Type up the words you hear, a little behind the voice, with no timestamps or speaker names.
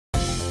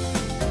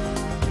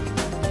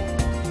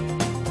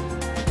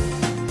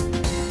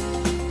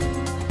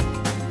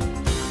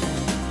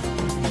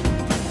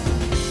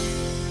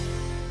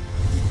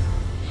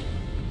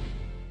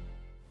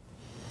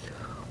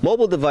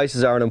Mobile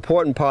devices are an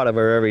important part of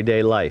our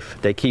everyday life.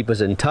 They keep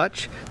us in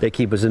touch, they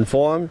keep us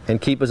informed,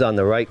 and keep us on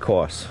the right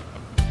course.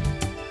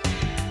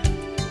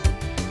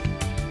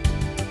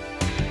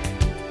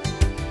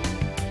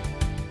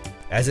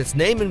 As its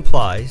name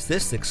implies,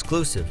 this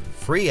exclusive,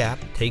 free app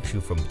takes you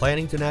from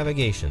planning to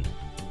navigation.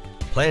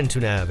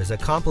 Plan2Nav is a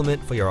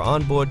complement for your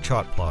onboard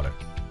chart plotter,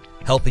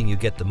 helping you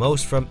get the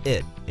most from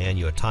it and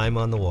your time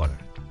on the water.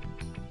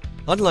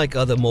 Unlike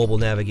other mobile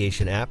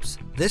navigation apps,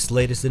 this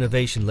latest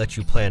innovation lets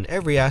you plan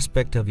every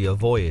aspect of your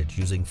voyage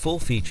using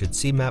full-featured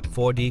CMAP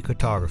 4D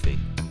cartography.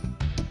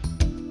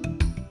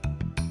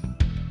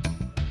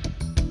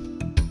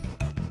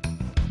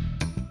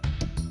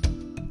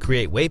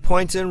 Create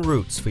waypoints and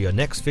routes for your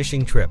next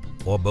fishing trip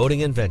or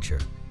boating adventure,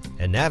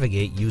 and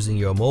navigate using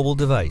your mobile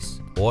device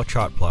or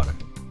chart plotter.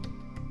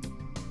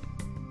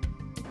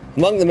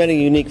 Among the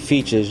many unique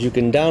features, you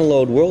can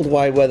download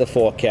worldwide weather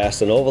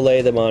forecasts and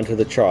overlay them onto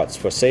the charts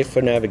for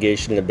safer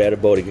navigation and a better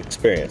boating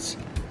experience.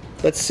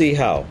 Let's see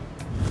how.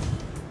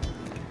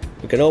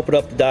 You can open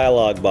up the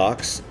dialog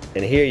box,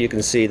 and here you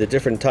can see the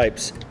different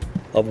types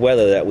of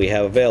weather that we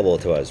have available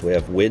to us. We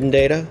have wind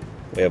data,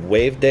 we have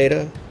wave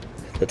data,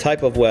 the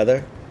type of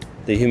weather,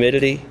 the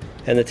humidity,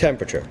 and the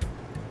temperature.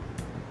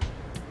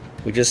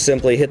 We just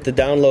simply hit the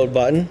download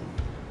button,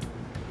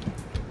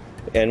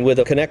 and with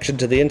a connection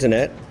to the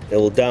internet, it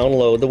will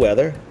download the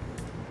weather,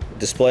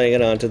 displaying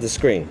it onto the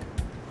screen.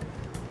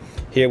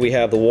 Here we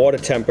have the water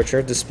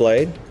temperature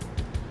displayed,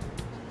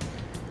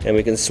 and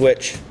we can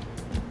switch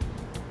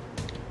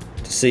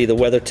to see the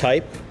weather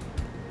type,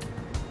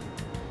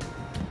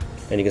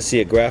 and you can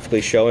see it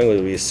graphically showing whether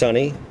it be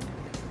sunny,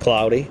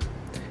 cloudy,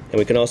 and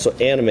we can also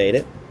animate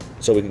it,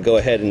 so we can go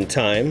ahead in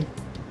time,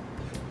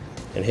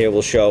 and here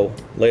we'll show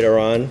later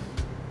on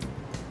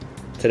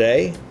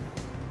today,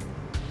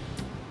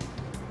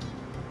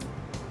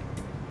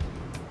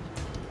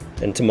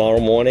 and tomorrow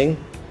morning,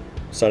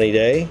 sunny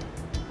day,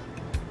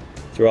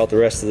 throughout the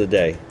rest of the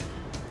day.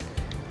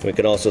 We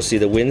can also see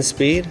the wind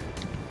speed,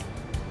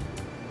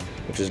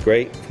 which is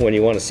great when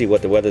you want to see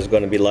what the weather is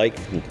going to be like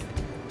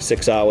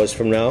 6 hours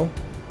from now.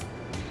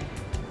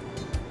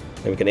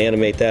 And we can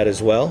animate that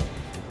as well.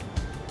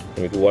 And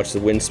we can watch the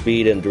wind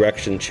speed and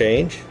direction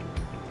change.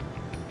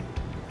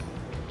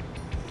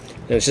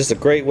 And it's just a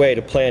great way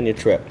to plan your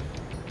trip.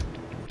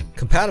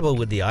 Compatible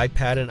with the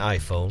iPad and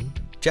iPhone,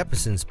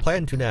 Jeppesen's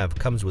Plan2Nav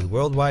comes with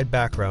worldwide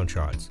background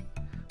charts,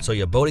 so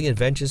your boating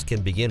adventures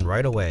can begin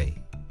right away.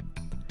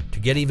 To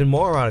get even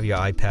more out of your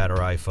iPad or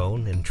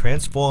iPhone and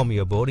transform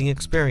your boating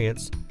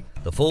experience,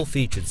 the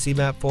full-featured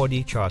CMAP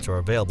 4D charts are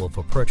available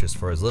for purchase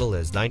for as little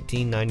as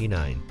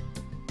 $19.99.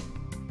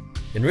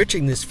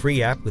 Enriching this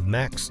free app with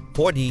max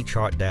 4D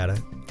chart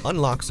data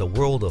unlocks a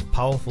world of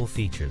powerful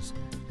features,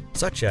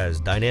 such as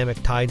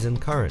dynamic tides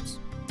and currents,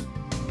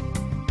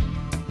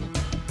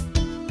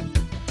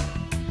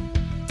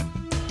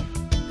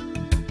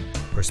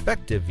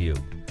 perspective view,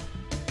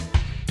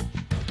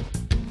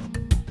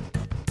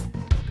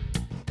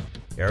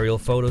 aerial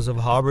photos of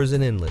harbors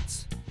and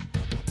inlets,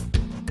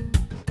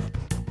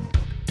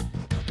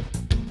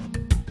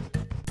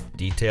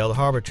 detailed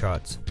harbor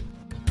charts,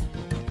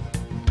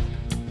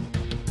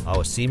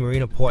 our Sea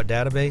Marina Port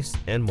database,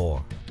 and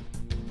more.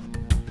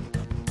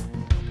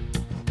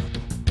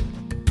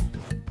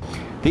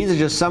 These are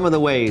just some of the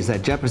ways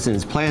that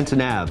Jeppesen's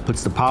Plan2Nav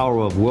puts the power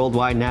of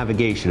worldwide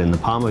navigation in the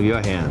palm of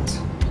your hands.